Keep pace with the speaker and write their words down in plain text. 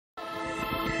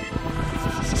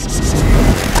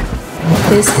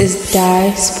This is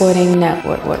Dye Sporting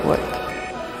Network. Welcome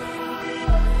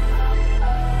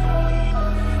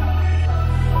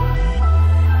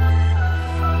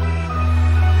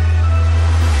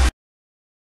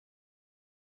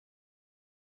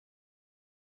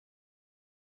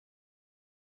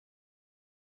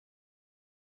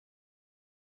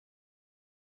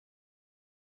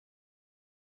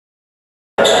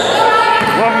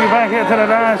you back here to the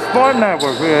Dye Sporting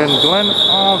Network. We're in Glen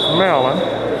Alms,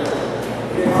 Maryland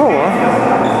for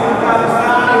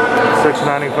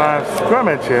 695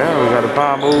 Scrimmage here. We got a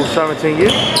Powermove 17U.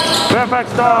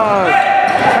 Fairfax Stars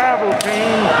travel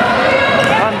team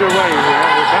underway here.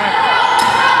 We're back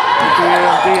with the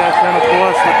DSN, of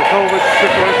course, with the COVID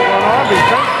situation going on. Be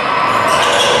safe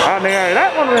out in the area.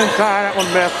 That one was inside, that one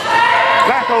missed.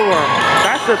 Back over.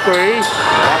 That's a three.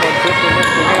 That one tipped and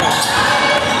missed again.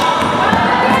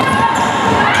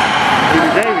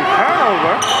 Davis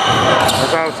turnover.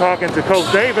 As I was talking to Coach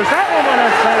Davis, that one went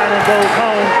inside and goes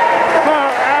home for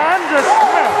Andrew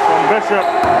Smith from Bishop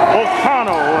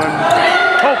O'Connell, and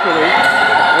hopefully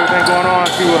everything going on,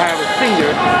 she will have a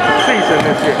senior season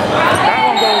this year. That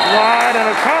one goes wide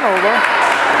and a turnover.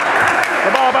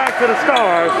 The ball back to the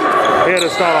Stars here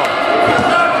to start off.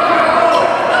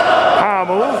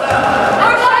 Powermove.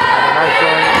 Nice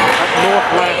showing up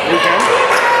north last weekend.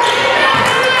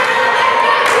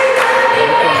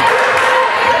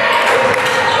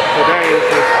 Today is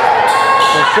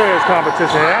some serious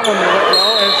competition. That one went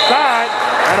low inside,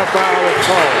 and a foul is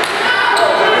called.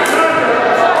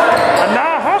 And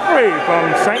now Humphrey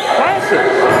from St. Francis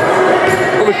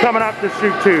will be coming up to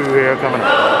shoot two here coming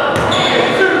up.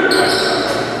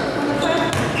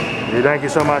 Thank you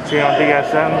so much here on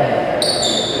DSN.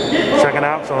 Checking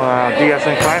out some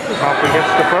DSN classes. Humphrey gets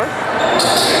the first.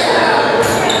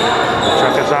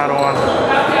 Check us out on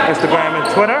Instagram and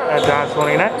Twitter at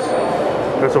Dye20Net.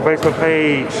 There's a Facebook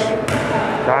page,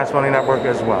 Dye Sporting Network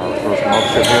as well. So some more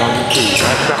shit here on YouTube.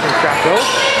 That second shot goes.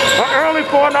 An early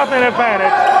 4-0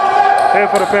 advantage here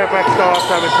for the Fairfax Stars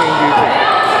 17U team.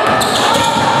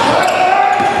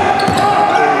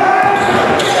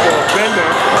 Bender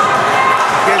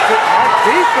gets it. Nice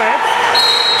defense.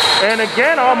 And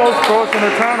again, almost forcing a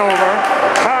turnover.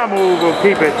 Powermove will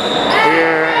keep it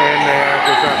here and there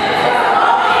for Sunday.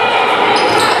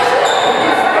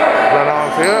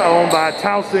 Here, owned by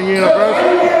Towson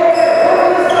University.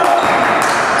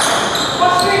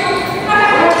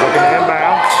 Looking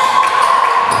inbound.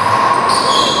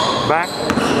 Back.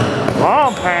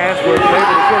 Long pass was able to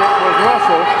get it was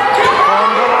Russell from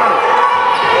the line.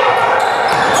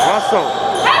 Russell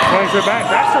swings it back.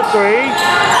 That's a three.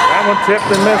 That one tipped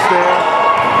and missed there.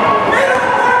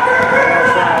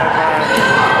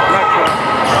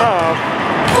 Of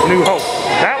New Hope.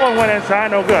 That one went inside,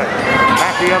 no good.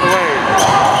 Back the other way.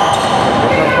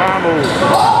 Powermove.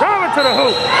 Drove it to the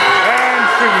hoop. And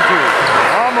shooting two.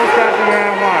 Almost got the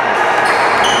and one.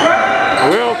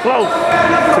 Real close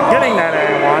to getting that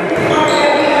and one.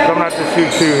 Coming out to shoot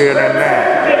two here and now.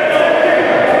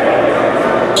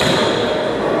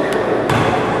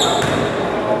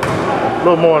 A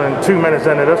little more than 2 minutes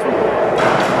into this one.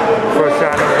 First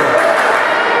shot in the game.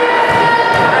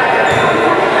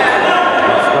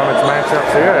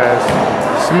 Matchups here as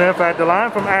Smith at the line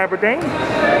from Aberdeen.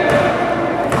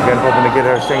 Again, hoping to get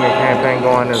her senior campaign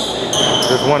going this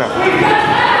winter.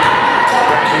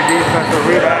 Defensive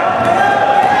rebound.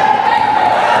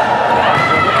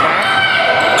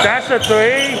 That's a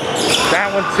three. That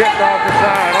one tipped off the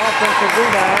side. Offensive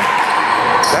rebound.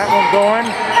 That one going.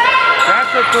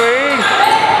 That's a three.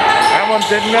 That one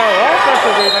didn't go.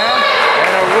 Offensive rebound.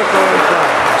 And a whistle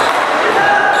inside.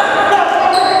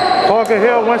 Parker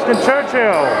Hill, Winston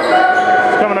Churchill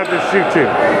is coming up to shoot two.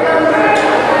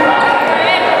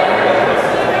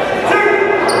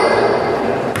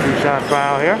 Two-shot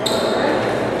foul here.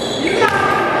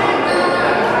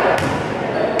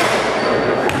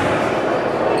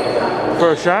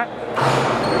 First shot.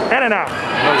 In and out.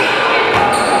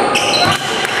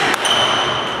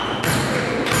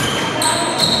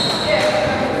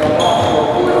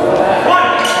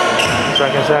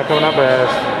 Second shot coming up as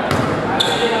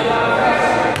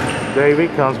Davey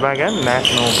comes back in,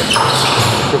 National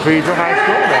Cathedral High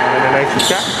School, down in the nation's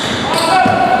cap.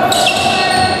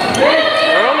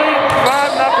 Early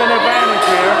 5-0 advantage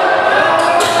here.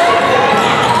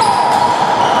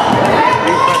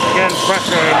 Defense again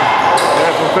pressuring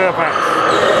there from Fairfax.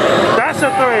 That's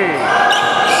a three.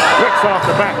 Ricks off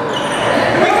the back.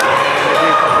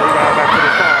 Rebound back to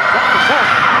the Stars. That's the touch.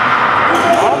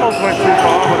 Almost went too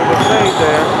far, but it was saved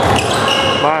there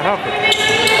by Humphrey.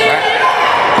 Back.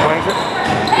 Swings it.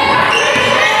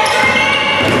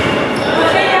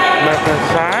 Left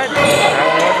inside.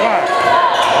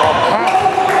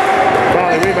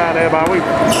 there by Weaver.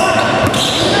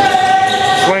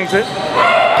 Swings it.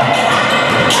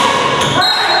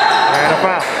 And a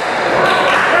foul.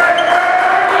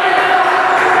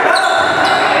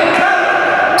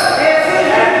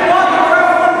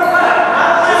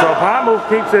 So Powermove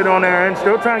keeps it on there and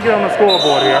still trying to get on the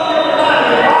scoreboard here.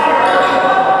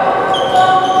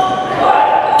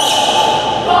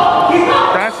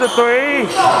 That's the three.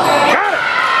 Got it!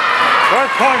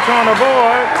 First points on the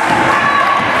board.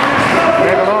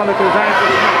 They belong to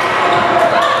Kazakhstan.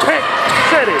 Pink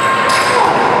City.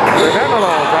 They've had a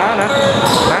long time.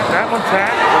 That one's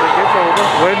tapped, but it gets over.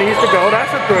 Where it needs to go.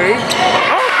 That's a three.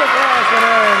 Off the glass and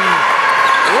in.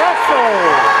 Russell.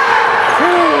 2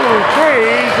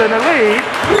 threes in the lead.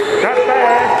 Got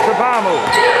back to Powermove.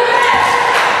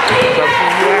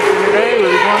 17U action today.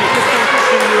 We're going to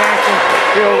 16-15U action.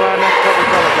 Still next couple of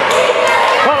minutes.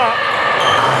 Pull up.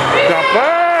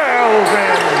 Jumper.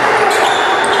 In.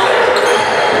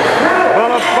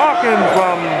 Well, a Falcons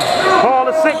from Paul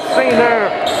the 6th senior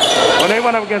when they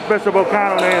went up against Bishop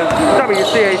O'Connell in the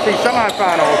WCAC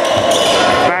semifinals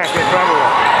back in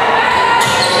February.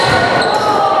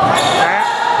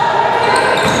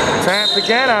 Tapped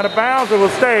again out of bounds. It will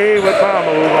stay with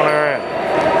Powermove on their end.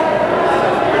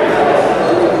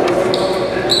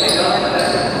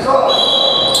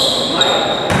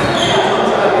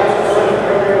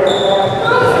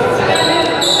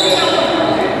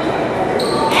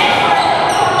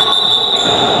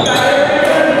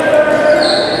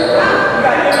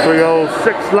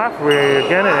 .306 left. We're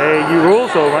again in AAU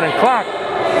rules, so running clock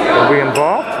will be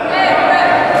involved.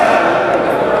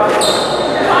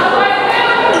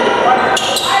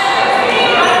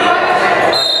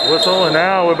 Whistle, and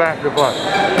now we're back to play.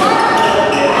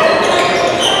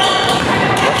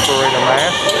 Separator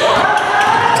mass.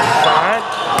 Side.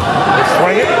 They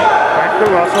swing it. Back to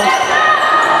Russell.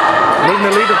 Looking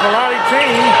to lead the Pilati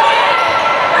team.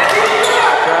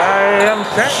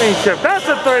 Championship. That's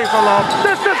a three for long.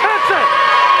 This just hits it.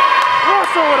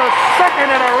 Russell with a second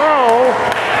in a row.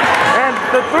 And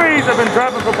the threes have been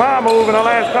dropping for Powermove in the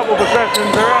last couple of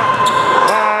possessions. They're up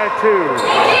by 2.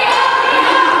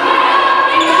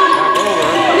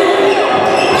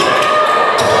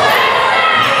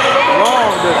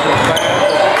 Long distance pass.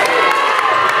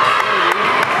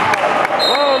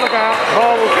 Oh, look out.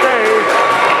 Ball will stay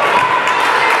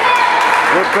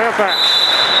with Fairfax.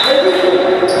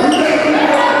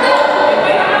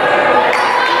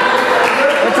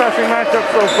 Interesting matchup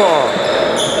so far.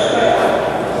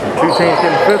 Two teams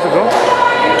getting physical.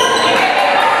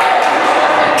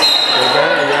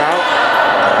 You're out.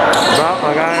 About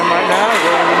my guy in right now.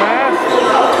 Wearing the mask.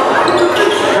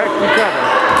 Check each other.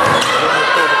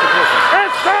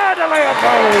 Inside the layup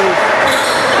goes.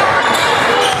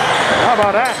 How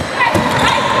about that?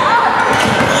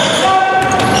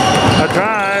 A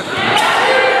drive.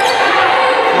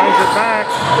 Brings it back.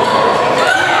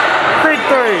 Big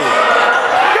three.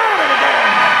 Got it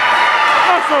again.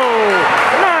 Russell,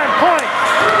 9 points.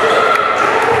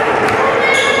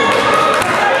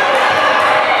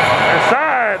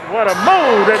 Inside, what a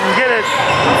move. Didn't get it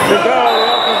to go. The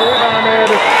offensive rebound there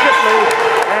to Shipley,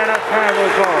 and a travel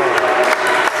call.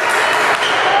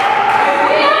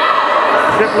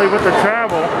 Shipley with the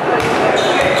travel.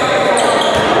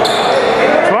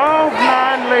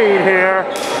 12-9 lead here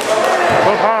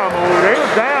for Powermove. They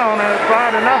were down at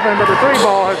 5-0, but the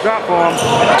 3-ball has dropped for them.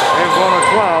 They've won a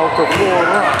 12 to 4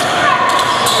 run.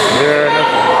 Here,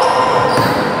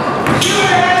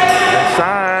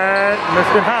 inside,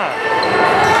 Mr. High.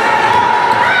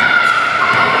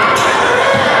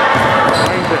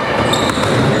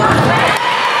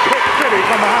 Quick City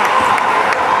from behind.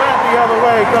 Back the other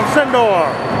way comes Sindor.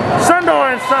 Sindor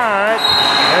inside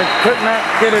and could not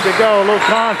get it to go. A little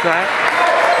contact.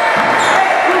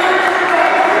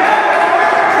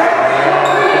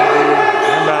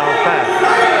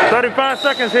 35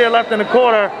 seconds here left in the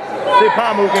quarter. See if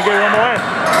Powermove can get one more in.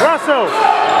 Russell!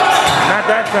 Not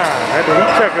that time. Had to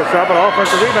heat check us up, an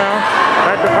offensive rebound.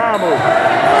 Back to Powermove.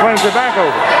 Swings it back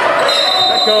over.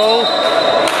 That goes.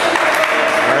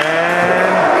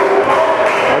 And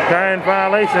okay, in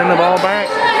violation. The ball back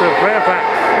to Fairfax.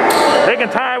 They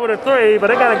can tie with a 3, but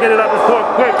they got to get it up the court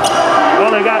quick.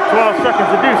 Only got 12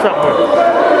 seconds to do something with it.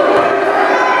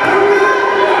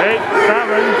 8,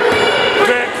 7,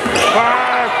 6,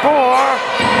 5, 4,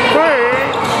 3,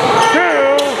 2,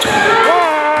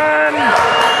 1.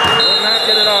 Will not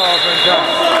get it off in time.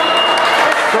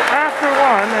 So after 1,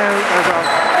 as our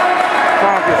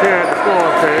clock is here at the score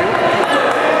table,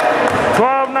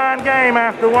 12-9 game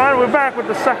after 1. We're back with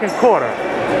the second quarter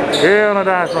here on the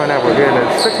Dinosaur Network here in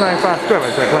the 695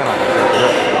 Scrimmage at Glen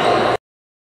Island.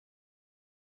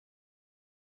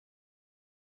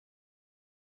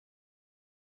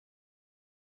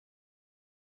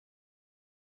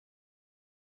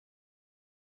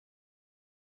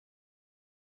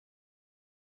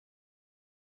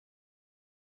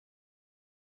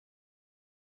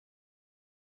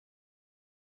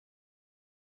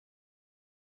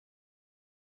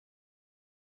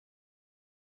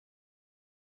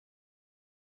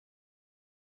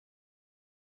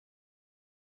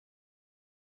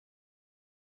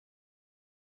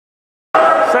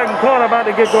 second quarter about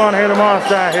to get going here tomorrow.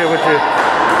 Style here with you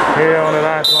here on the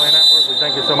Live Play Network. We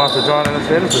thank you so much for joining us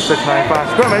here. This is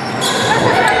 695 Scrimmage.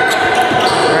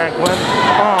 Franklin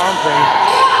arms and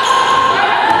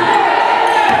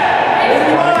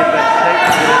trying to get that tape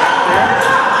to get it there.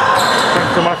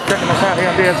 Thanks so much for checking us out here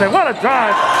on DSA. What a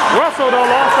drive. Russell though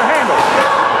lost the handle.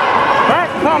 Back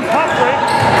comes Humphrey.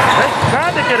 They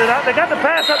tried to get it out. They got the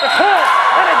pass up the court.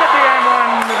 And they get the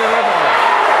and 1 to deliver.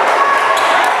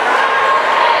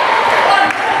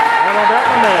 How about that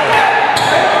one there?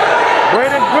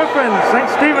 Braden Griffin, St.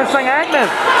 Stephen St.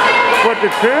 Agnes with the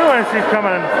 2, and she's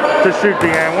coming to shoot the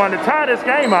and 1 to tie this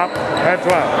game up at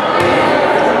 12.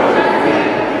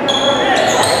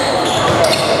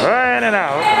 Right in and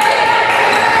out.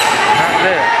 Not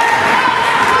there.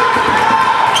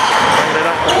 Bring it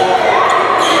up the court.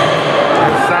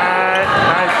 Inside.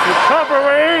 Nice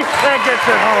recovery. And gets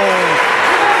it home.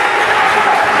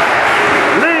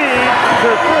 Lead to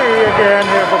 3 again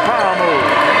here for Powermove.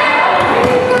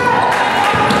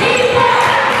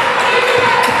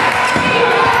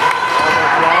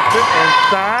 Almost lost it.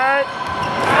 Inside.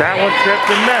 That one tipped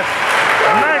and missed.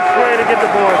 A nice way to get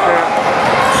the boards there.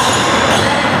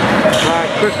 By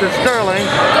Kristen Sterling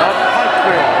of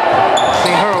Pikesville.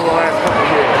 Seen her over the last couple of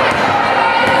years.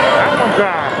 That one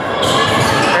drive.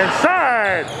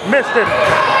 Inside. Missed it.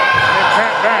 And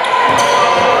tapped back.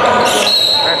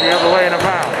 That's the other way in the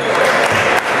foul.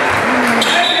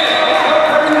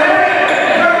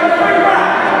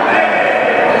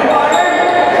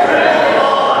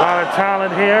 A lot of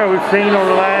talent here we've seen over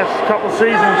the last couple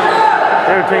seasons.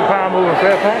 Here between Powermove and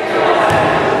Fairfax.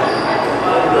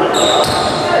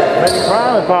 Lady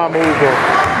Prime and Powermove will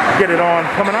get it on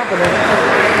coming up, and then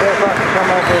Fairfax will come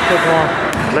out there and on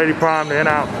Lady Prime in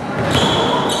out.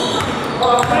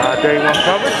 Day 1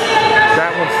 coverage.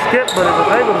 That one skipped, but it was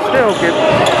able to still get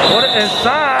it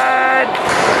inside.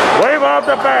 Wave off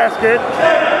the basket.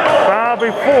 Foul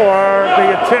before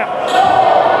the attempt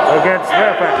against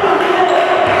Fairfax.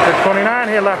 6:29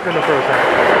 here left in the first half.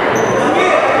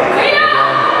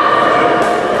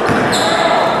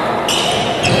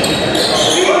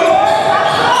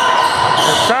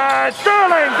 Inside,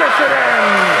 Sterling gets it in.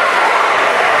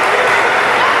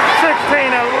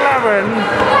 16-11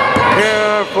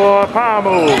 here for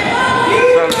Powermove.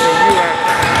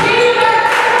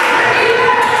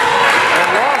 And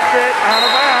lost it out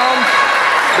of bounds.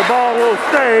 The ball will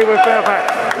stay with Fairfax.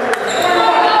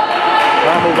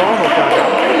 Powermove almost got it.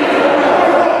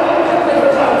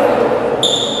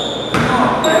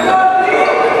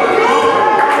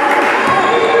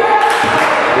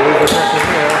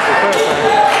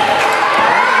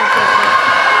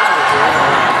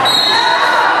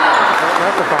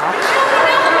 That's a foul.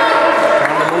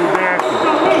 Time to move the action.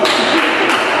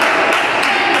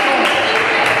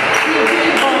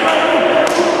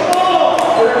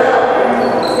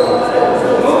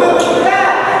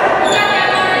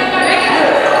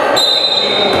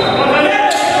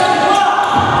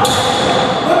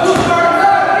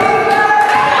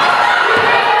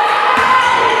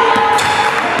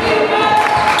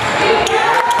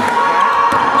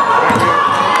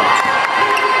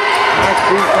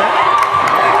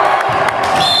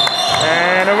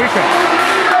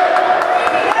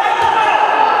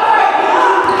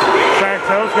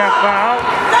 Got fouled,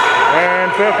 and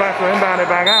Fairfax will inbound it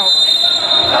back out.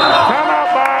 Timeout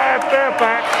by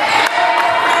Fairfax.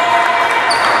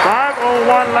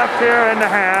 5:01 left here in the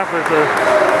half. It's a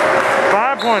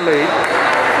 5-point lead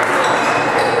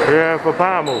here for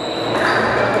Powermove.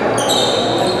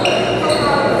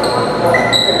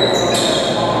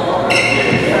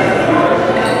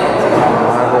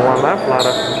 5:01 left. A lot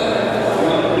of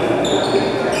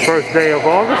first day of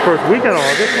August, first week in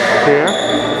August here.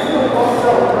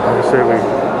 Like I said, we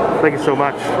thank you so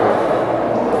much for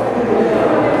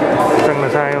checking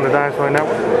us out on the Dynasty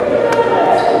Network.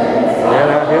 Get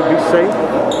out here, be safe.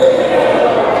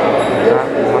 Not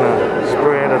want to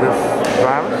spread of this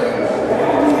virus.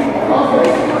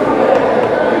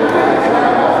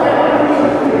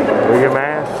 Do your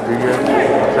mask, do your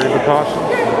safety precautions.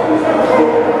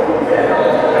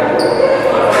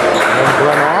 And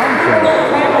run arms and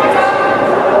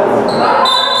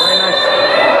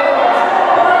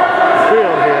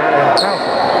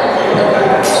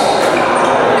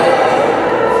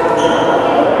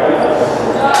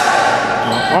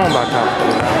on by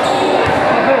Thompson.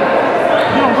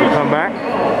 Come back.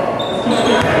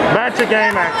 Back to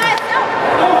game action.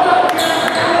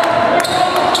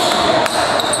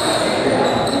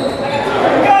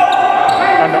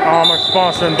 Under Armour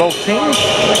sponsoring both teams.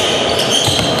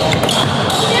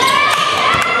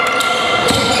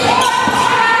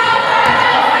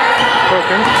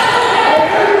 Perkins.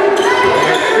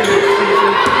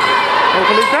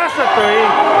 Hopefully that's a three.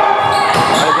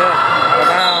 Okay,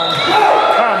 around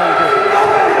Powermove.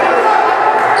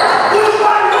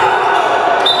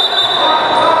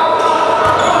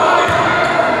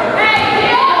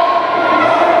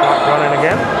 Clock running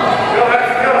again.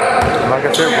 Like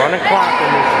I said, running clock in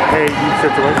this AAU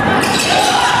situation.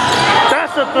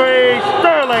 That's a three.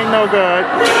 Sterling, no good.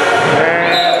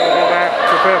 And it'll go back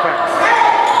to Fairfax.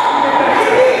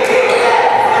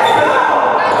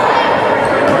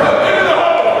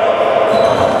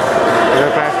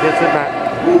 Fairfax gets it back.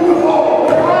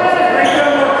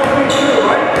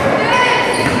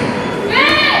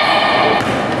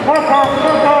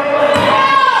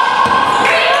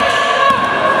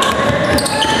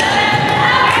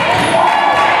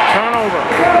 Turnover.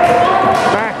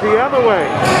 Back the other way.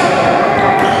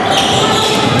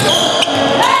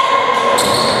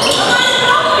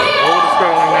 Over to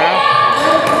Sterling now.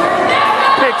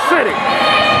 Big City.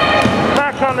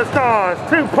 Back on the Stars.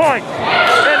 2 points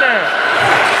in there.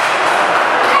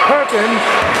 Perkins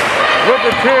with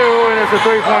the 2, and it's a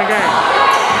 3-point game.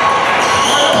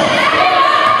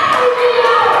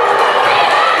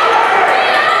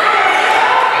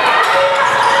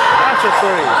 That's a 3.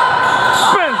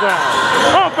 Spins out.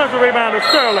 Offensive rebound to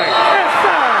Sterling.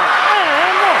 Inside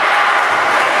and one.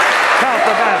 Count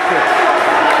the basket.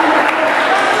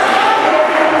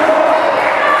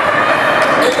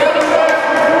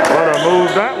 What a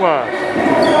move that was.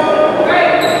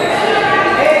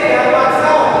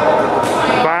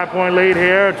 5-point lead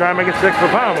here. Try to make it 6 for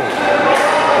Powermove.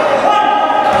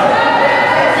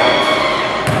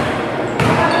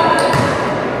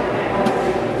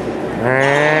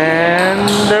 And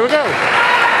there we go.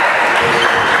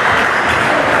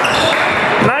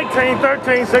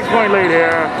 19-13, 6-point lead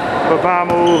here for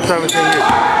Powermove, 17 years.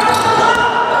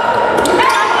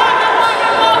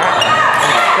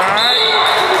 Inside.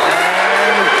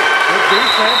 And good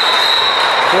defense.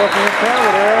 Forcing a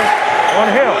counter there on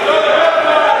Hill.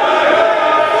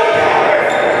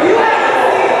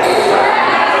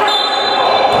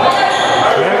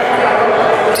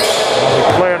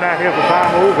 Player not here for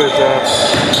Powermove is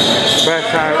best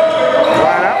time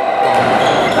right out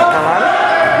from Carolina.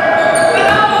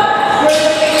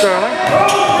 Sterling.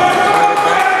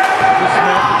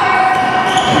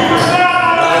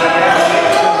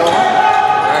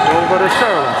 Back over to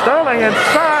Sterling. Sterling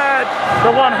inside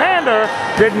the one-hander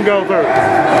didn't go through.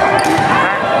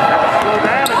 Back, slow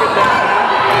down to get that time.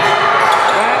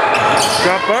 Back,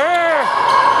 jumper.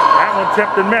 That one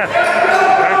tipped and missed.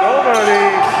 Back over the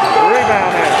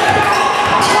rebound there.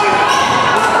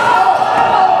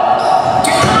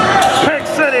 Big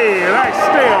City, nice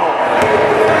steal.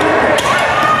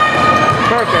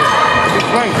 Perkins, he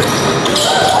swings it.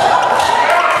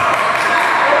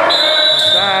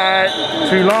 Inside,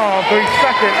 too long,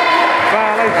 3-second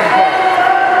violation play.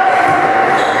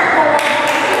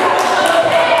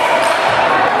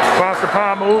 Across the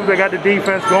Powermove, they got the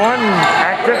defense going,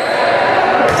 active.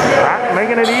 Not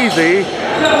making it easy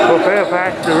for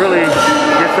Fairfax to really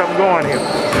get something going here.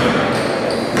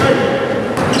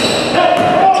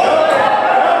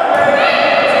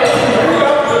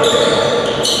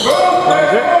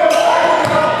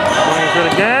 Swings it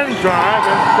again, drive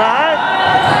inside,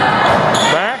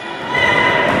 back,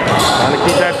 trying to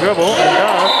keep that dribble, and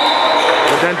does,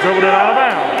 but then dribbled it out of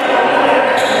bounds.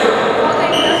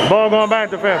 Ball going back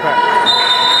to Fairfax.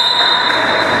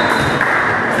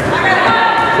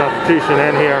 Substitution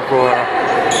in here for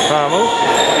Powermove.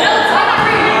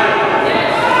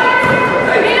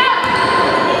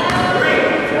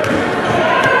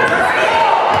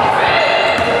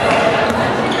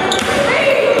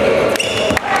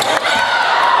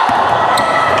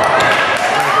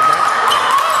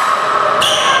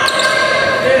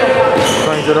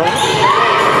 Swings it over.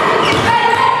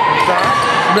 Inside.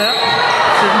 Smith.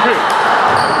 Shooting 2.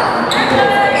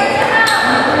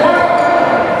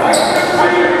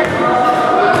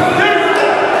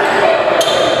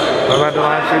 About the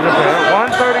line, shooting a pair.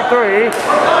 133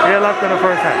 here left in the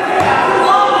first half.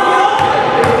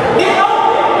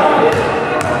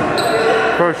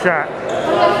 First shot.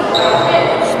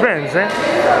 Spins it.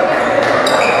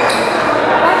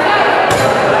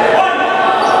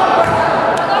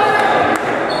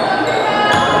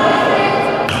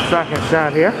 Second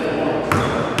shot here.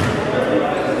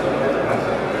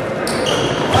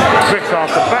 Tricks off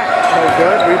the back. No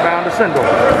good. Rebound to Sindor.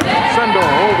 Sindor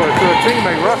over to a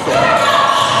teammate, Russell.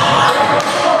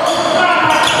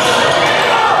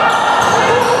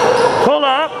 Pull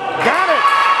up. Got it.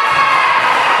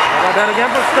 How about that again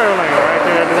for Sterling right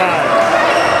there at the line.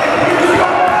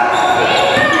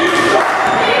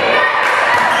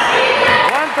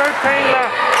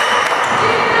 left.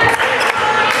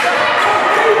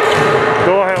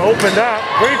 opened up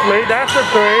briefly. That's a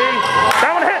three.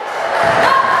 That one hits.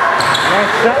 Nice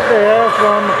shot there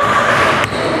from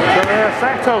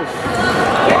Santos.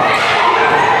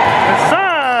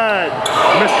 Inside.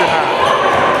 Missed it high.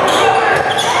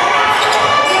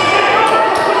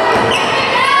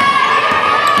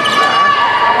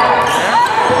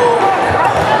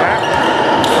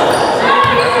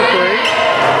 That's a three.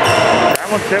 That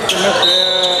one tipped and missed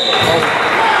there.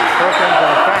 Perkins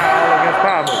on a foul against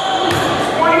Powermove.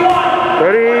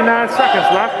 39 seconds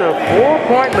left, a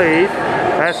 4-point lead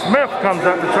as Smith comes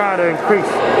up to try to increase.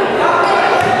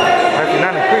 Actually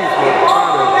not increase, but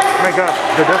try to make up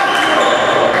the difference.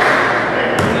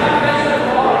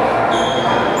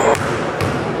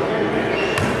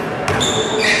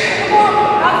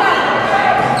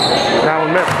 Now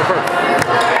we missed the first.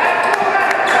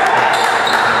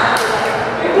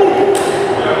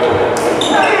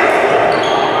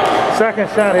 Second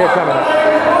shot here coming up.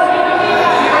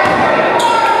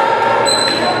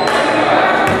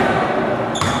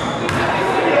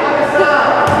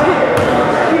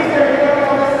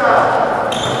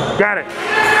 Got it.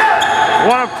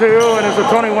 1 of 2, and it's a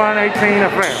 21-18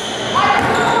 affair.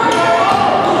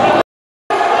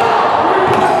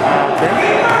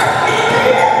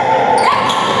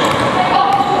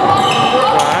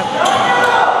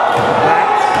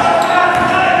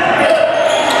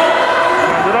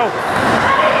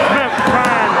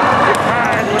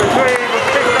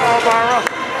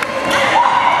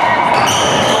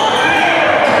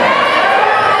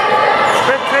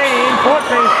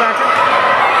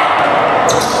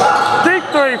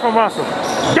 From Russell.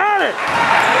 Got it!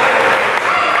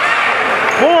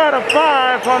 4 out of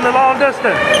 5 from the long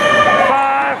distance.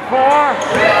 5, 4,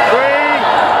 3.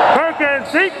 Perkins,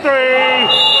 deep 3.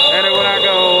 And it will not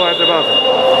go at the buzzer.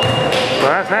 So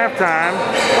that's halftime.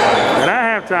 And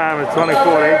at halftime it's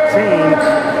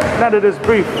 24-18. Now to this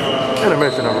brief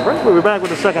intermission of a break, we'll be back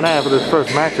with the second half of this first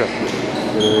matchup.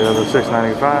 The other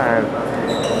 695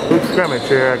 Hoop Scrimmage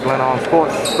here at Glen Home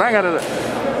Sports. Back out of this.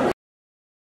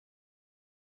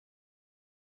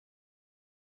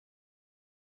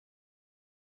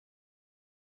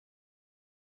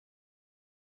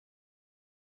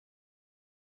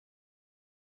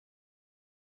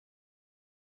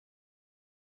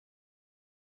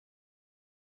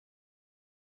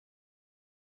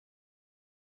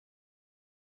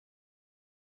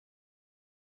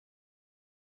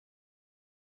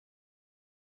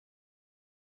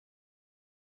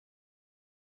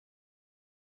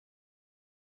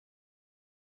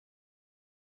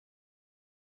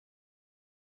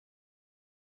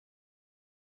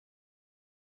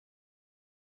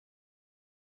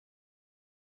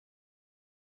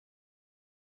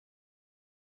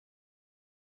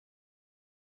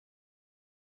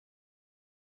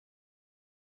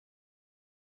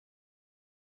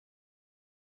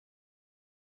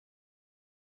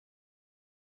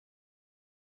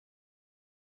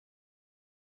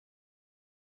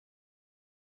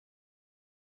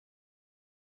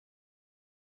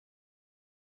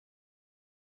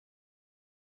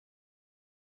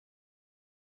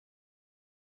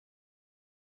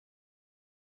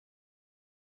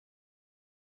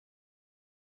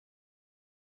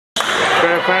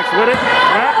 Fairfax with it,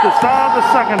 at the start of the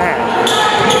second half.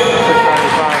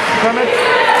 695 Scrimmage.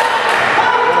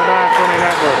 920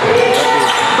 Network.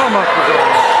 So much to go.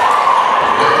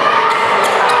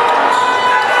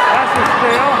 That's a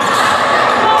steal.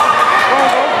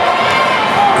 Over.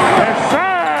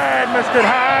 Inside, missed it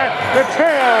high. The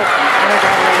tail, and it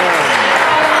got it in.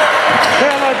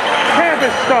 Taylor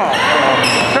Canvas Star.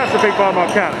 Chesapeake,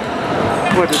 Baltimore County.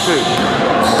 With the 2.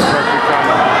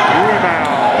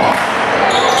 Rebound.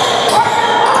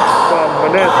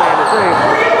 Vanessa and the same.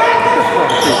 Just want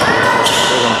to see.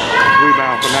 They're going to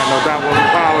rebound from that. No doubt will be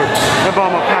Powers and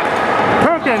Baltimore County.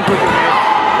 Perkins with the hit.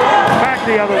 Back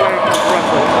the other way from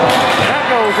Russell. That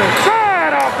goes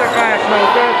inside off the glass. No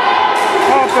good.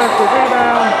 Offensive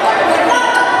rebound.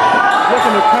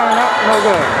 Looking to turn up. No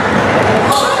good.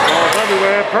 Balls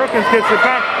everywhere. Perkins gets it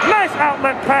back. Nice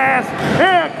outlet pass.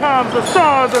 Here comes the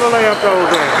Stars that'll lay up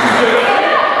those in.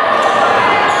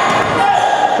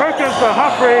 Perkins to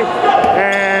Humphrey,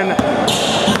 and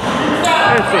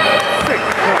it's a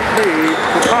 6-point lead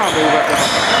to Powermove.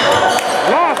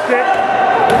 Lost it.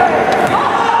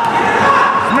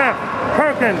 Smith,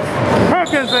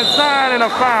 Perkins inside and a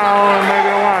foul, and maybe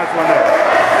a wise one there.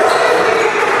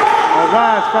 A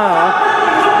wise foul.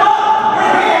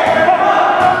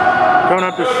 Going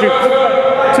up to shoot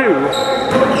 2.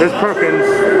 This Perkins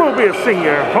will be a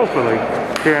senior, hopefully,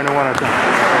 here in the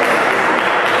wintertime.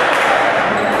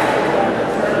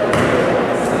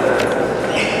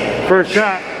 First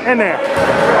shot. in there.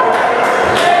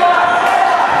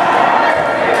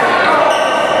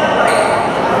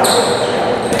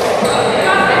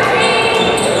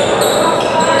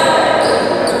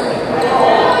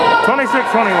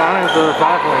 .21 is the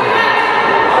 5-point.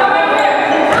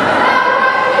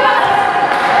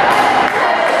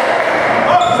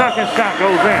 Second shot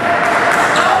goes in.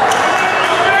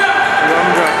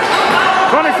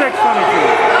 26-22.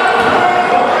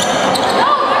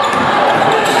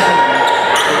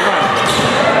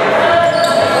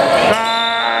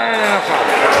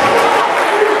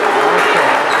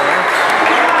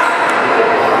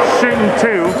 Shooting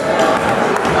 2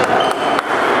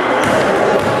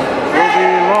 will be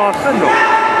lost single.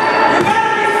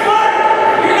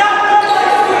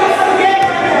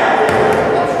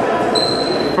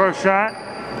 First shot,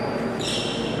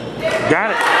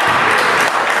 got it.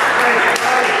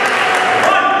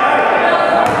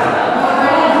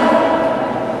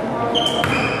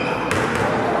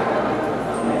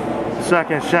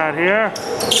 Second shot here,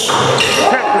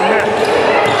 tipped and missed.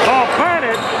 Ball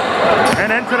planted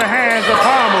and into the hands of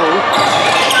Powermove.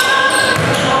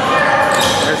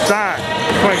 Inside,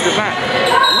 swings it back,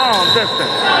 long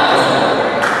distance.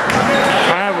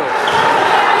 Travel.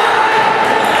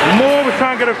 Moore was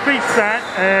trying to get her feet set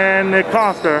and it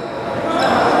cost her.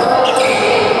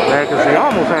 Yeah, because she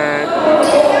almost had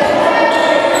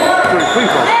 3 free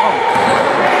throws.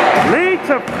 Lead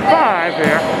to 5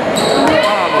 here.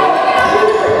 Powermove.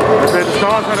 They said the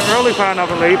Stars had an early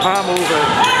 5-0 lead. Powermove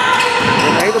has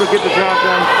been able to get the job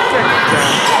done 6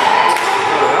 down.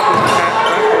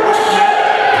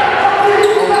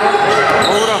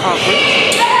 Over to Humphrey.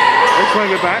 They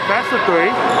swing it back. That's a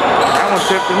 3. That one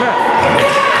tipped and missed.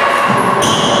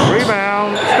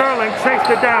 Rebound. Sterling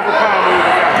chased it down for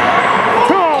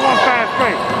Powermove. 2-on-1 fast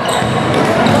break.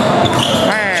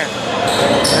 Pass.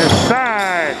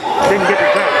 Inside. Didn't get the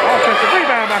job. Offensive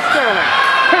rebound by Sterling.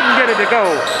 Couldn't get it to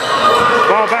go.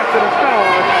 Ball back to the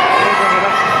Stars. They bring it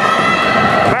up.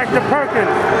 Back to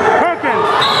Perkins. Perkins.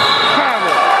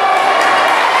 Travel.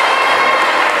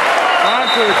 On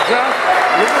to adjust.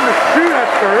 Looking to shoot at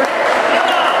first.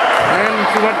 And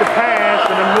she went to pass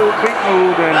and then feet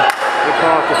moved and it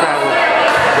caused the travel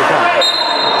to come.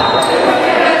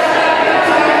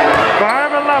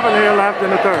 5:11 here left in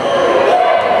the third.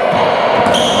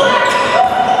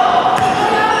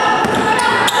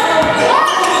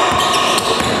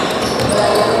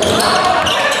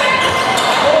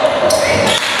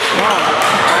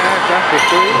 That's the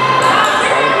 3.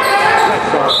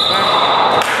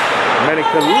 Many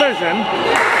collision.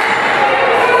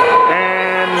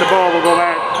 And the ball will go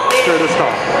back to the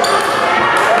Stars.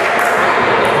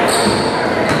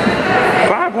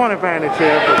 5-point advantage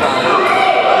here for Powermove.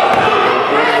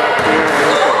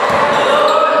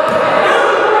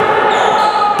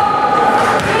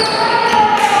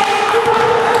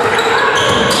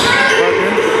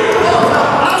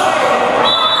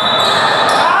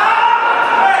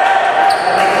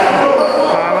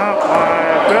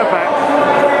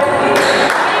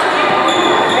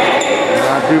 I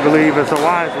do believe it's a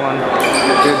wise one.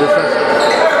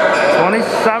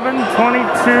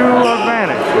 27-22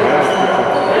 advantage.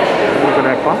 Look at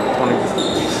that clock.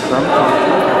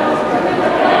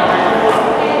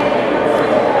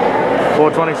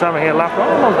 4:27 here left.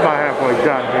 Almost about halfway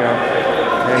done here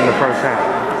in the first half.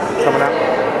 Coming out.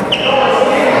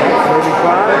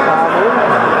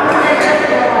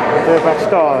 35. Fairfax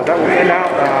Stars. That will end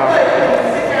out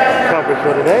coverage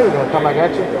for today. We're going to come back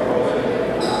at you.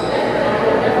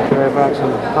 Fairfax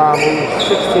and Powermove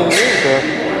 16 years there.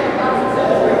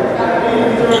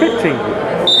 15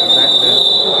 years.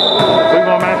 We're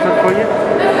going to match it for you.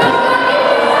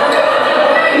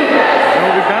 And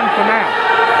we'll be done for now.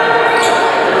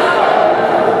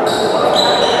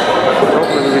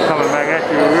 Hopefully we'll be coming back at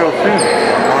you real soon.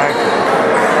 Alright.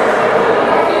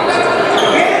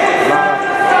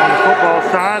 On the football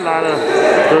side, a lot of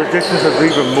jurisdictions have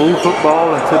either moved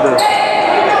football into the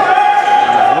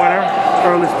winter,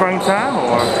 early springtime,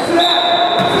 or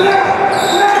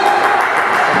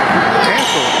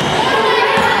canceled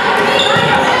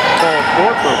fall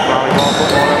sports or volleyball,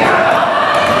 football.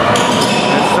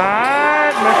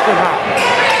 Inside, missed it high.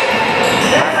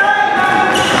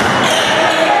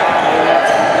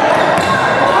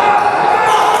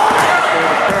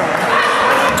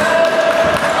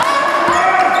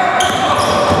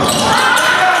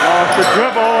 Lost the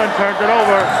dribble and turned it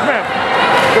over. Smith,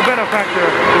 the benefactor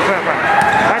to Fairfax.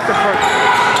 That's the first.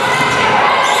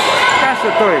 That's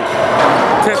the 3.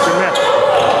 Tipped and missed.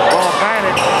 Ball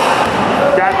batted.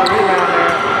 Got the rebound there.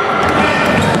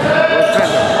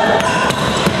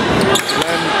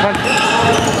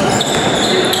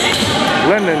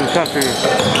 Linden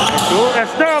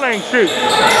shoot.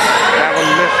 That one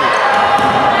misses.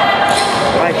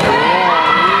 Like the long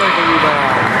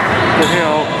rebound to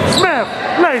Hill. Smith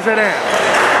lays it in.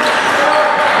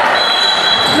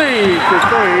 Leads to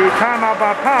 3. Timeout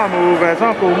by Powermove as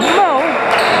Uncle Mo.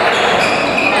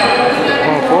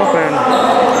 On fourth, and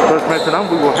first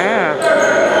metronome we will have in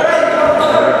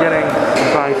the beginning.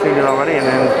 You've probably seen it already, and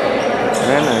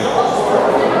then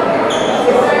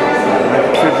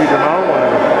tribute to Mo.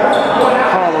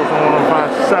 Carlos on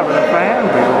 105.7 a fan.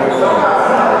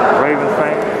 Ravens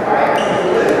fan.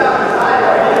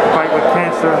 Fight with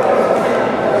cancer.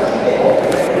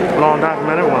 Long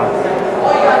documented one.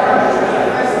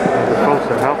 The folks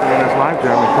that helped him in his life,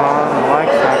 Jeremy Carr and the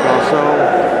likes, like also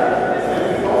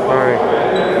very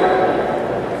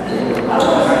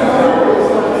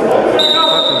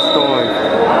touching story.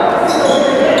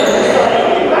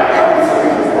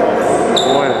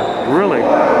 Boy, really,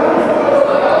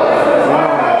 what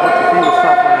he was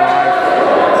suffering in life,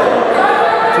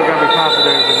 took every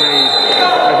confidence and made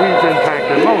a huge impact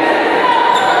that most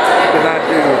could not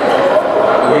do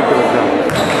what he could have done.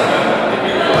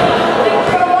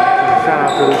 Shout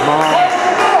out to his mom,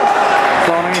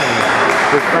 Sonny, and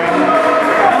his family.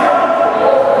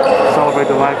 Celebrate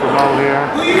the life of Mo here.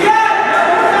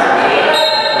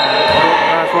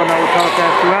 That's what I will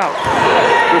telecast throughout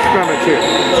the scrimmage here.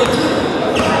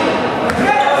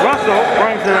 Russell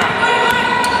brings it up.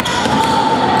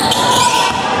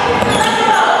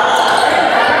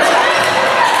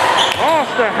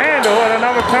 Lost the handle and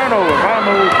another turnover.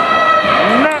 Powermove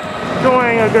not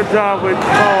doing a good job with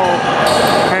ball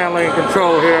handling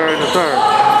control here in the third.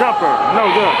 Jumper,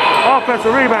 no good.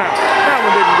 Offensive rebound. That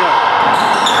one didn't go.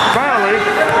 Finally,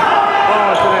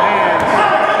 ball into the hands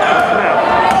of Smith.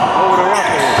 Over to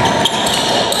Russell.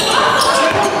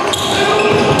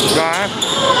 Drive.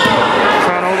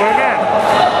 Turnover again.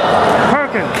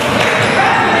 Perkins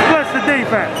splits the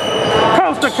defense.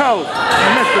 Coast to coast.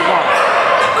 And missed it one.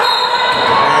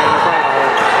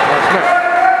 And Smith.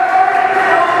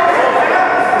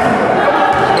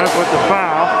 Smith with the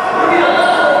foul.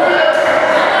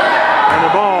 And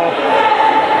the ball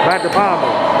back to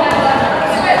Powermove.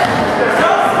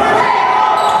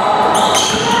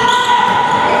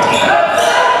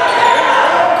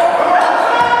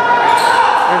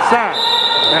 Inside.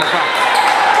 And a foul.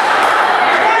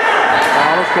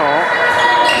 Foul is called.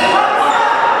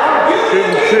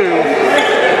 Shooting 2.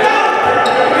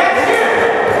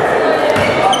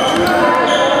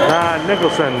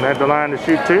 Nicholson at the line to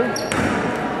shoot 2.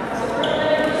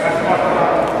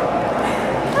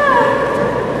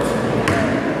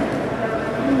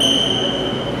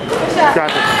 Got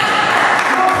it.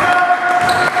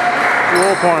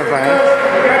 4 point advance.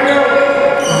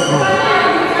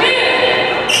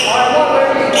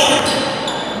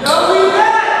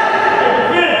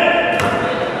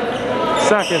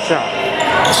 Second shot.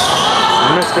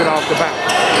 Missed it off the back.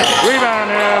 Rebound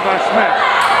there by Smith.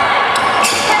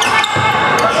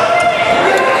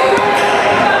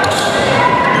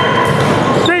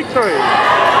 Deep 3.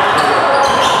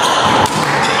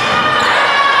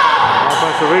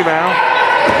 Offensive rebound.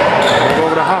 We'll go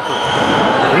over to Hopper.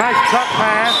 Nice cut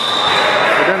pass.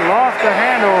 But then lost the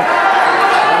handle.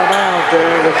 Out of bounds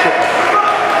there with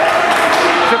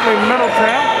Shipley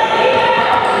Middletown.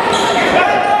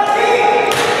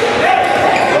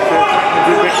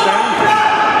 Do big things.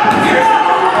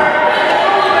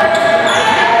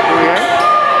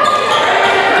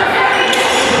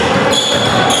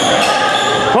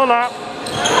 Pull up.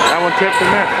 That one tipped and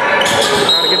missed.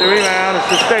 Trying to get the rebound. It's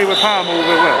to stay with Powermove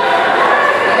it will.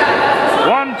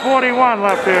 1:41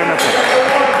 left here in this one.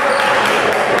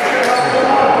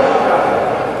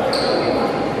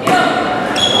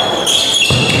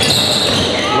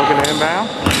 Looking to inbound.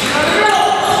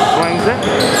 Swings it.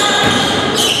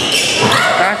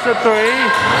 That's a 3.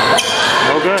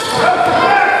 No good.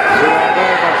 Rebound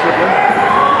there by Shipley.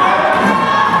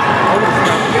 Over the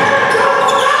snap.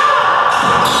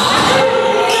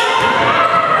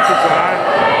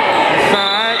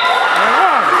 Inside, and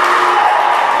 1.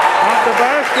 Off the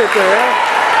basket there.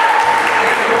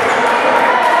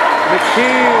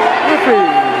 McKee Rippey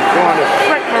going to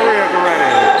St. Maria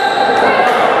Goretti.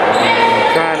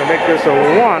 Trying to make this a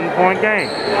 1-point game.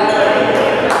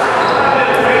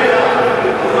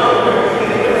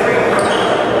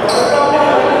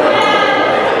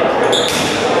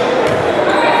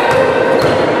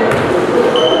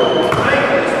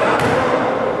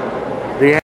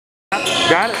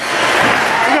 Got it.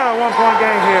 We got a 1-point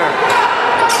game here.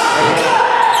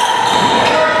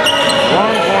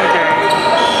 1-point game.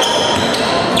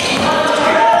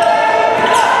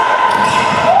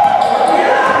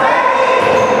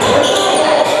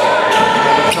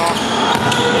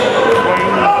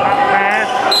 Swing, pass,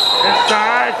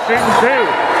 inside, shooting two.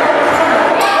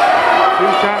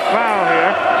 Two-shot foul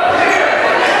here.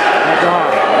 That's all.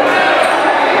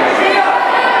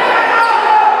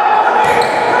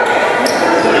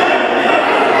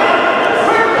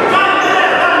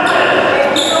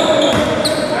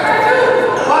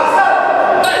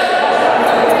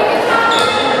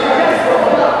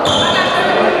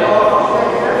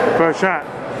 First shot,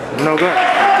 no good.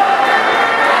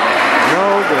 No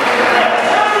good.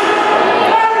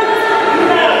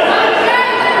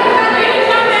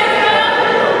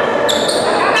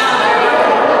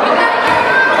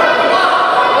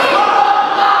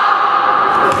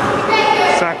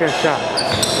 Second shot.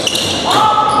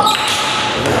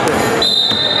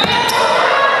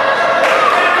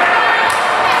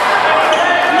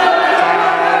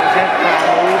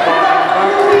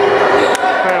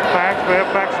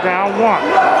 Fairfax down one.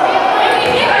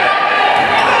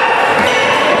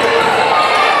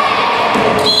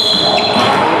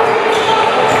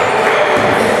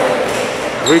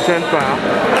 Reach and foul.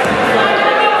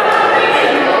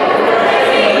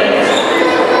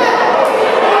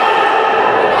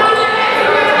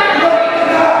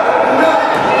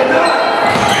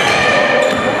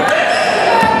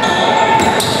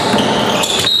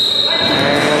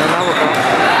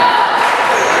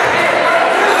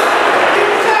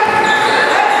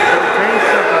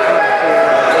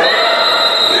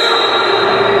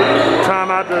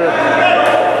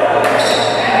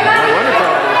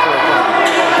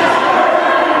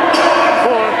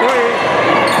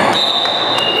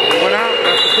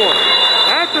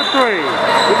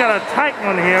 We got a tight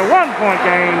one here, 1 point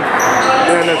game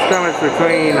during the scrimmage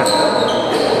between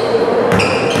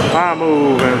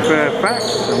Powermove and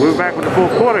Fairfax. And we're back with the full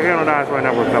quarter here on the Dice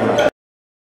Network coming up.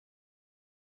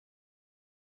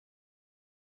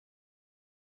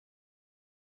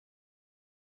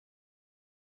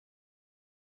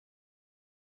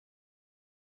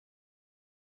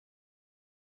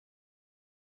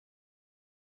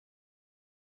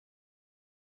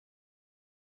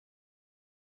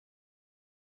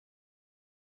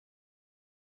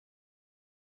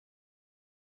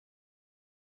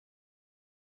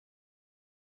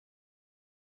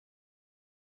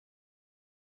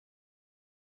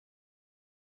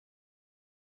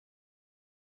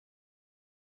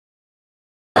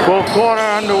 Fourth quarter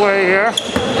underway here.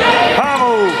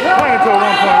 Powermove playing to a 1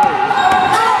 point lead.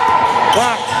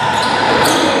 Block.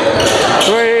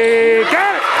 Three.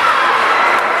 Got it!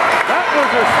 That was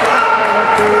a start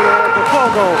to the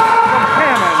Fogo from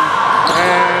Hammond.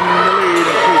 And the lead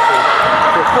increases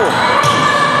to 4.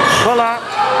 Pull up.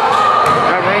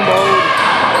 That rainbow.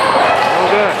 No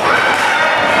good.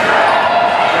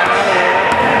 Down out of there.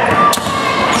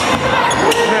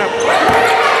 Snap.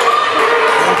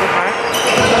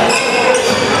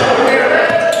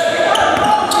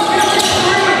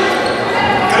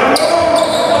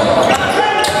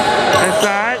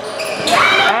 Inside,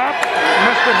 up,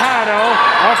 missed it high though.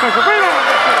 Offensive rebound.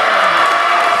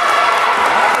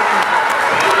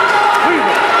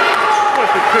 Weaver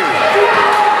with the two.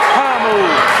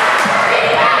 Powermove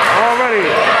already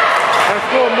has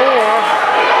scored more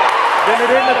than they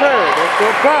did in the third. They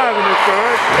scored 5 in the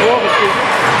third. 4 of the two.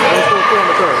 They scored 4 in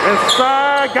the third.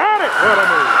 Inside, got it. What a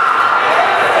move.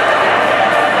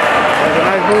 That's a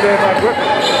nice move there by Griffin.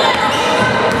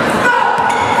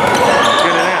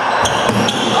 Get it out.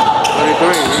 33,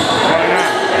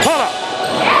 29. Pull up.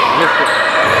 Missed it.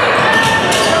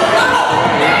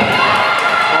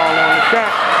 Ball on the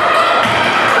shot.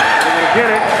 They're going to get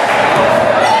it.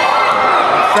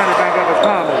 Send it back up as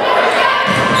Powermove.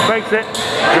 Fakes it.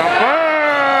 Jumper.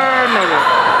 No good.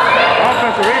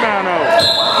 Offensive rebound though.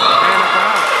 And it's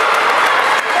out.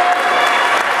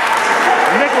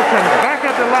 Nicholson back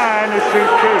at the line to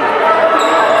shoot 2.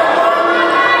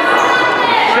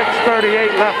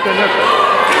 6:38 left in this one.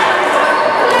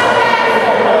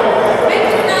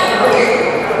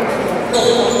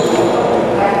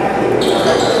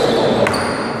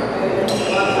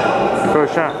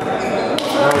 First shot.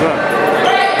 No good.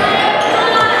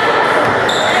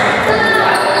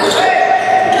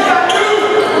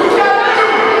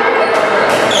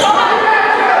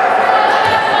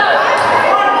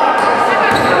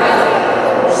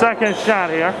 Second shot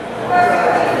here.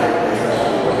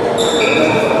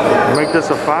 Make this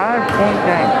a 5-point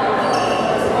game.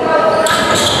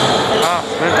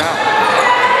 Smith out.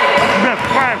 Smith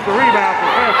finds the rebound for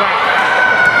Fairfax.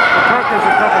 The Perkins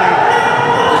and company,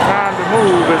 the time to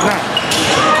move is now.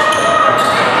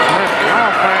 Smith,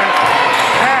 long pass.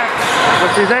 Half, but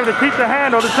she's able to keep the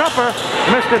handle. The jumper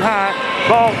missed it high.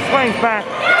 Ball swings back.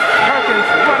 Perkins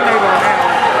wasn't able to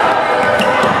handle it.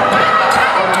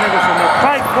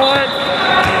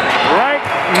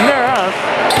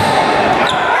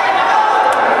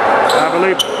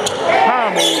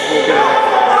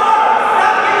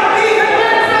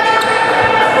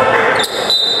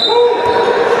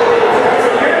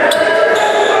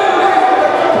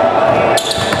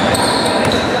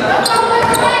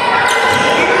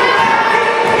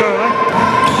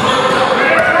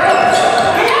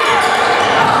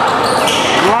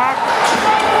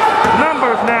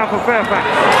 Fairfax.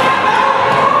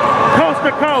 Coast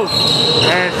to coast.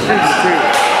 And shooting two.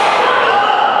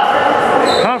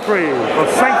 Humphrey of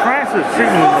St. Francis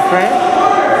shooting the fan.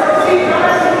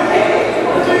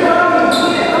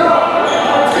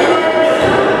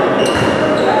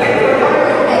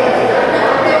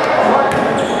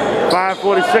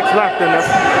 .46 left in this.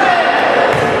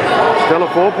 Still a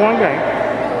 4-point game.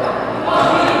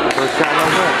 First shot no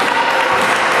good.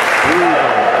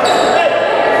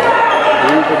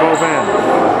 Three for both ends.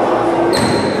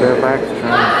 Fairfax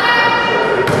trying.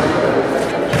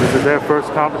 This is their first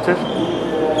competition.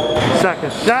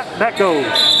 Second shot, that goes.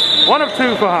 1 of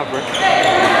 2 for Humphrey.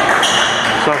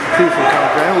 Substitution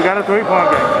comes in. We got a 3-point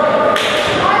game.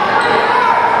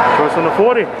 First on the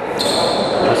 40.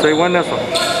 Let's say win this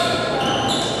one.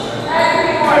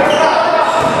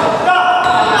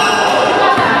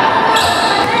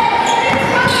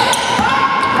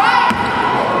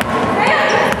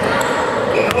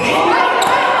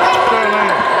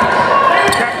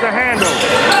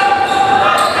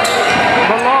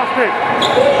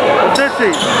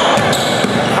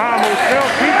 Powermove still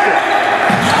keeps it.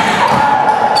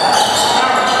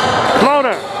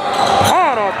 Floater.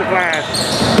 Hard off the glass.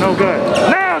 No good.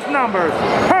 Now it's numbers.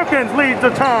 Perkins leads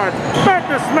the charge. Back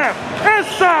to Smith.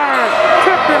 Inside.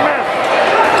 Tipped and missed.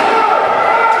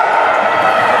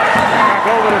 Back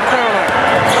over to Sterling.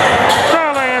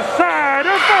 Sterling inside.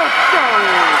 It both goes.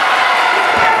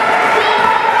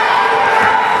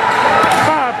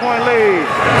 5-point lead.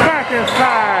 Back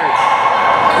inside.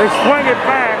 They swing it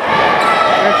back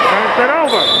and turns it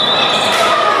over.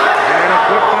 And a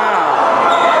quick foul.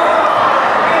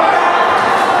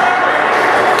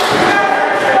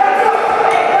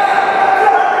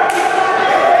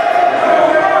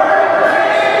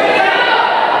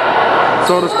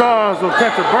 So the Stars will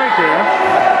catch a break here.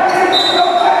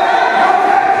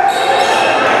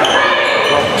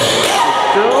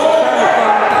 Still trying to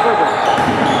find the rhythm.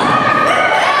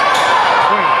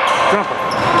 Swing, jumper.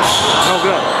 No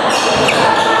good.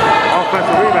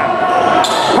 Offensive rebound.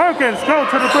 Perkins go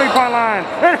to the 3-point line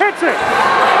and hits it.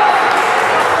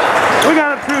 We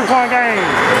got a 2-point game.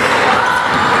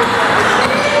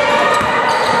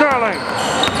 Sterling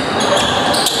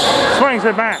swings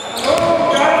it back.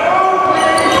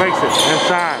 Takes it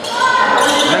inside.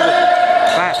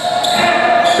 Back.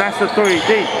 That's the 3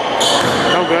 deep.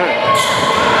 No good.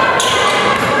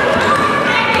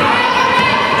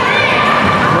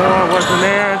 Wasn't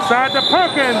there inside to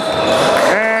Perkins,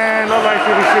 and looked like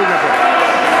she'll be shooting it.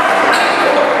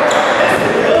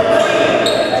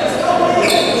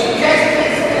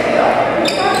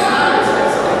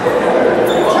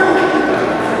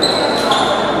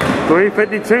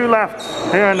 .352 left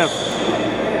here in the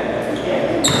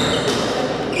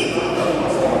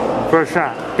first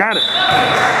shot. Got it.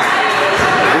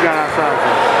 We got ourselves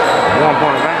a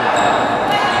 1-point advantage.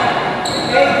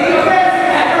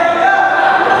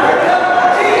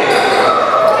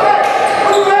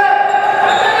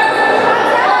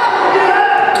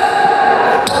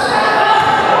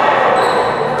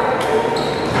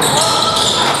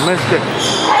 Missed it.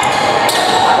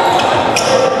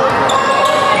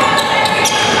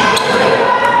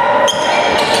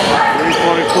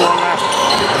 .344 left.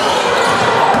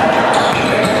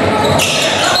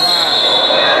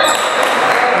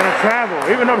 And a travel,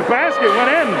 even though the basket went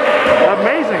in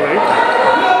amazingly.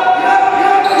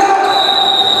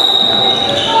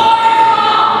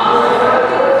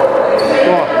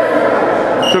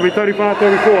 Should be 35-34.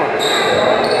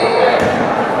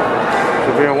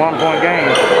 Should be a 1-point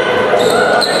game.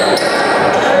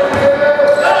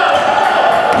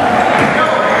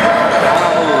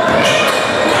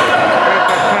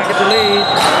 Fairfax trying to get the lead.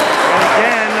 And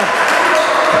again,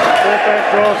 Fairfax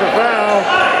draws a foul.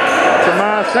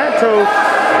 Tomas Santos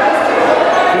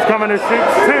is coming to shoot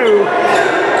 2.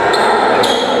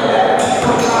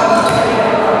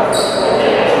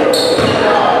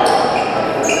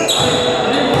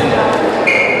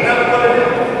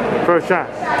 First shot.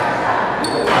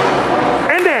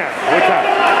 In there. We're tied.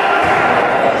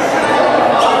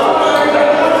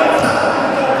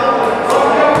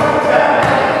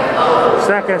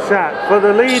 Second shot for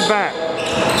the lead back.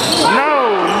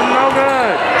 No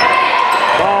good.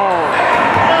 Ball.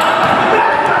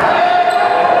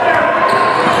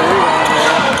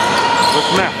 With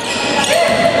Smith.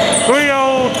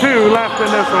 3:02 left in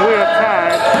this one. We are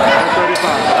tied at 35.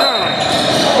 Sterling.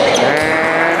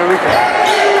 And a recap.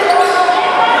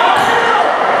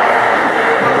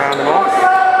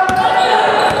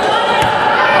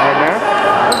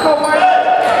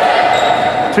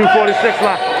 2:46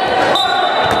 left.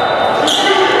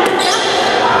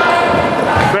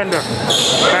 Bender,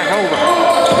 back over.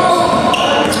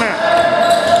 Smith.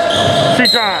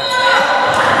 drive.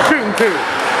 Shooting two.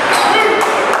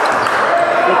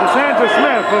 So Cassandra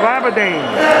Smith of Aberdeen.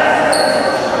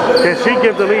 Can she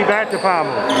give the lead back to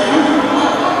Powermove?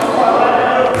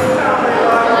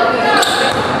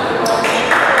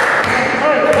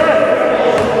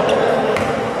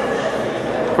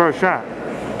 First shot.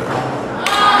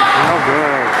 No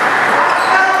good.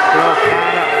 Girls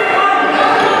tied up.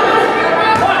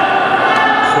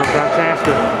 So got a chance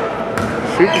to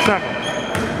shoot the second.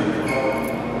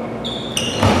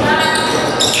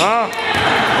 Oh,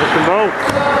 listen both.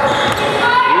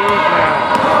 Here's now.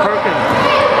 Perkins.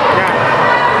 Yeah.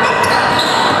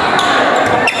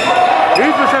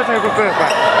 He's the second for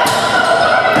Fairfax.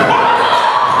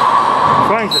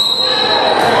 Swings it.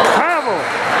 Travel.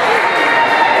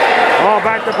 All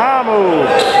back to Powermove.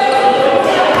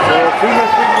 So 2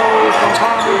 missed free throws from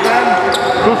Powermove then.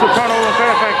 Crucial turnover in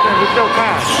Fairfax and it's still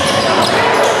time.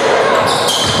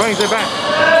 Swings it back.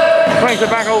 Swings it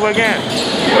back over again.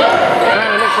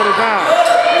 Trying to look for the drive.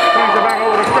 Swings it back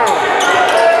over to Sterling.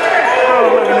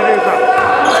 Sterling looking to do something.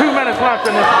 2 minutes left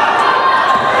in this.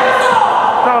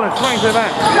 Sterling swings it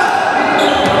back.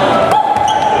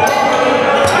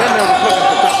 Then they was looking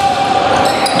for something.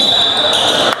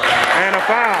 And a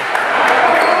foul.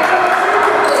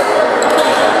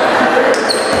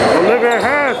 Olivia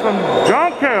Harris from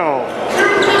Jonquil.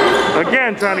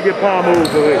 Again trying to get Powermove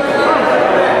to lead.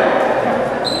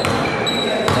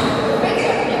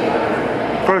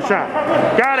 First shot.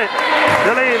 Got it.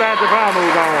 The lead after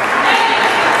Powermove on one.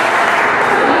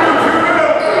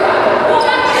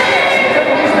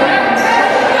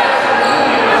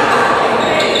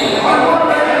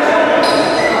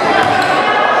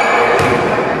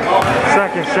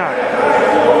 Second shot.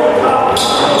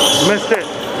 Missed it.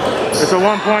 It's a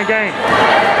 1-point game.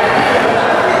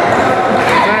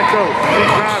 Santos, keep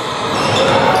driving.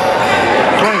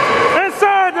 Swings.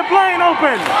 Inside the plane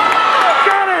open.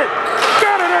 Got it.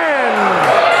 Got it in.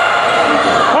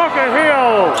 Parker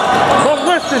Hill from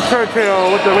Winston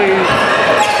Churchill with the lead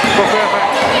for Fairfax.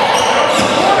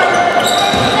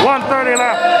 1:30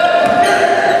 left.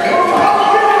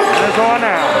 And it's on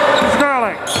now.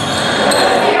 Sterling.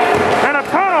 And a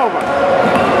turnover.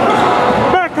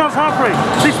 Back comes Humphrey.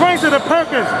 She swings it to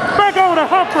Perkins. Back over to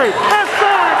Humphrey.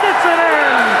 Inside, gets it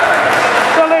in.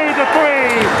 The lead to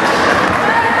 3.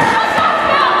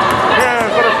 Yeah,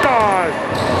 for the Stars.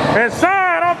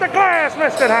 Inside, off the glass,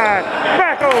 missed it high.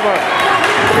 Back over.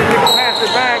 Pass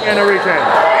it back and a return.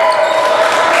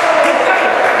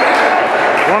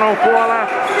 1:04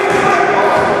 left.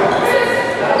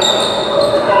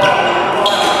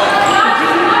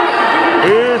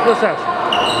 Here's the session.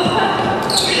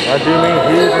 I do mean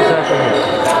huge reception here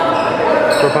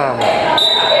for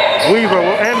Powermove. Weaver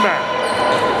will end back.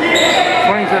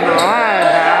 Swings into the line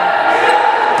now.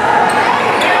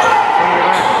 Swing it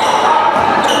back.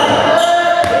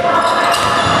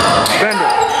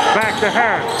 Bender. Back to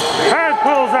Harris. Harris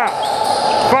pulls out.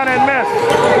 Front end miss.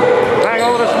 Back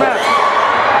over to Smith.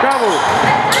 Double.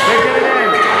 They get it in.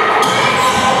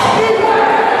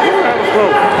 That was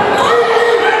close.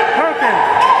 Perkins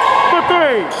for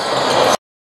 3.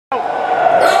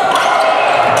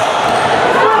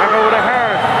 Back over to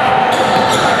Harris.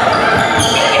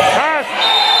 Harris.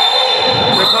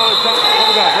 They call it jump. What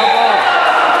we got? Jump ball.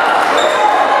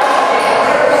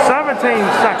 17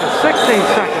 seconds. 16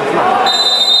 seconds left.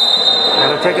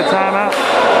 Gotta take a timeout.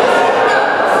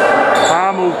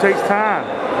 Powermove takes time.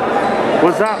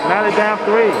 What's up? Now they're down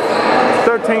 3.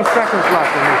 13 seconds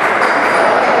left in this.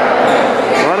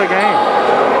 What a game.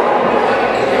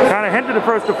 Kind of hinted the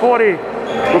first to 40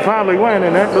 will probably win,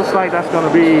 and that looks like that's going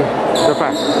to be the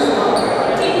fact.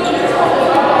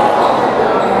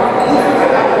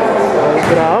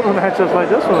 But other matchups like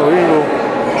this one, we will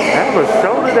have a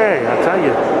show today, I tell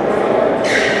you.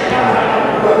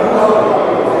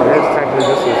 Yes, technically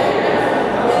this is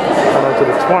to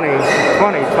the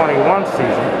 2021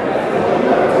 season.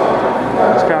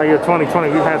 This calendar year 2020,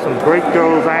 we've had some great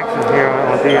girls action here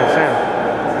on DSN.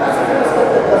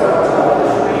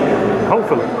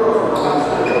 Hopefully.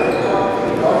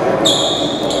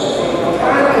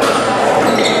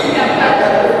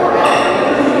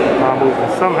 Powermove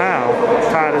can somehow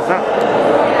tie this up.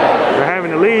 They're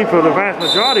having the lead for the vast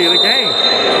majority of the game.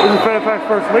 This is Fairfax's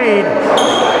first lead,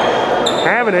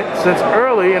 having it since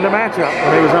early in the matchup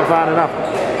when they was up 5-0.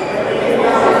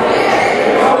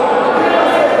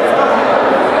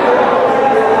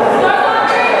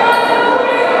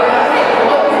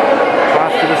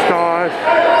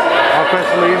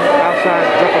 Offensively, outside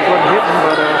jumpers wasn't hitting,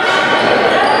 but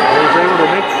they was able to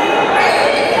make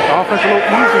offense a little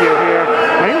easier here,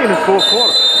 mainly in the fourth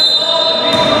quarter.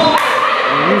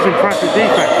 And using pressure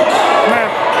defense.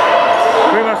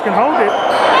 Fairfax can hold it.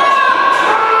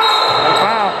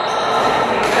 Foul.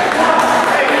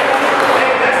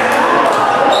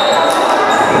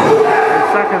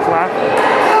 8 seconds left.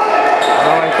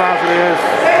 How many fouls it is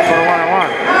for the 1-on-1.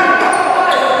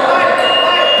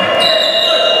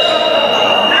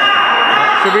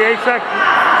 Should be 8 seconds.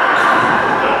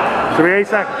 Should be 8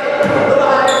 seconds.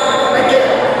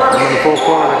 In the full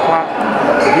quarter of the clock,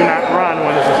 you do not run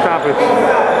when there's a stoppage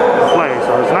play,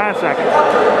 so it's 9 seconds.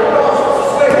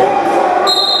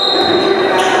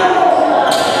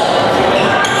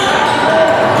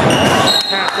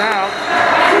 Tapped out.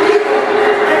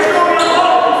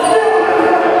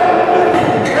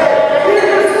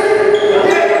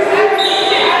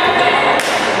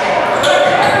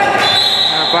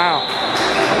 And a foul.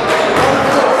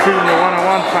 Shooting the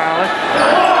 1-on-1 foul.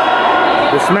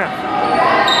 The Smith.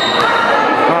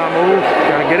 Powermove,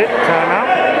 gotta get it. Timeout.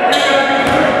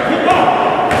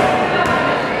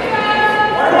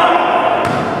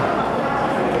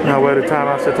 Now we're at the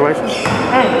timeout situation.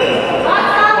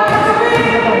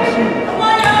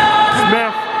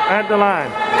 Smith at the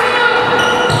line.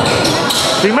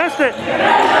 He missed it.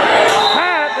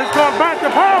 Pat is going back to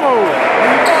Powermove.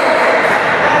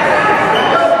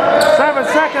 7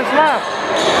 seconds left.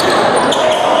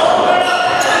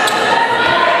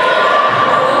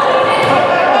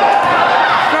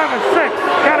 7-6.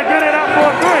 Gotta get it up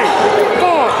for 3,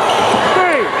 4,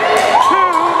 3, 2,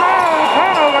 no.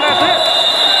 Turnover, that's it.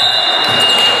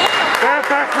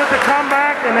 Fairfax with the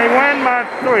comeback and they win by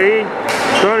 3,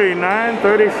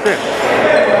 39-36.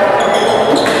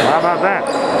 How about that?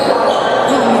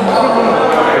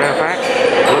 Fairfax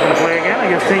looking to play again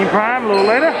against Team Prime a little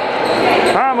later.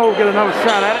 Powermove get another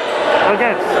shot at it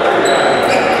against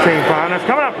Team Prime. That's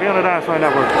coming up here on the Dynasty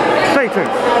Network. Stay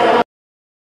tuned.